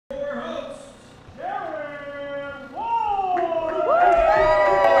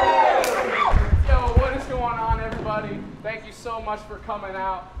much for coming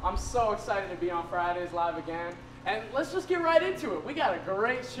out. I'm so excited to be on Fridays Live again. And let's just get right into it. We got a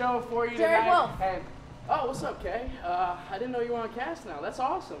great show for you tonight. Wolfe. And oh, what's up, Kay? I didn't know you were on cast now. That's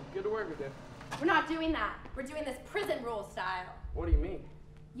awesome. Good to work with you. We're not doing that. We're doing this prison rule style. What do you mean?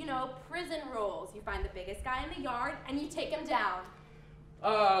 You know, prison rules. You find the biggest guy in the yard and you take him down.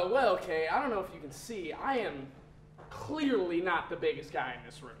 Well, Kay, I don't know if you can see. I am clearly not the biggest guy in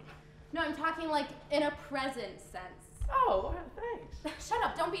this room. No, I'm talking like in a present sense. Oh, thanks. Shut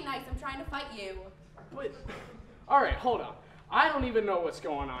up, don't be nice. I'm trying to fight you. But, all right, hold on. I don't even know what's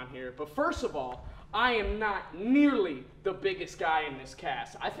going on here. But first of all, I am not nearly the biggest guy in this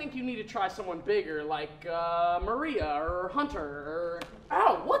cast. I think you need to try someone bigger, like Maria or Hunter or...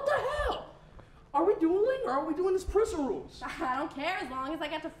 Ow, what the hell? Are we dueling or are we doing this prison rules? I don't care as long as I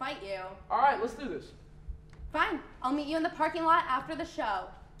get to fight you. All right, let's do this. Fine, I'll meet you in the parking lot after the show.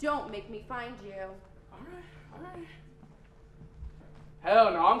 Don't make me find you. All right.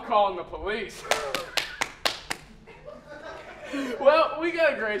 Hell no, I'm calling the police. Well, we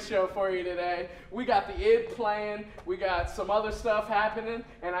got a great show for you today. We got the id playing, we got some other stuff happening,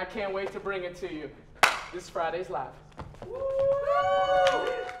 and I can't wait to bring it to you. This is Fridays Live. Woo!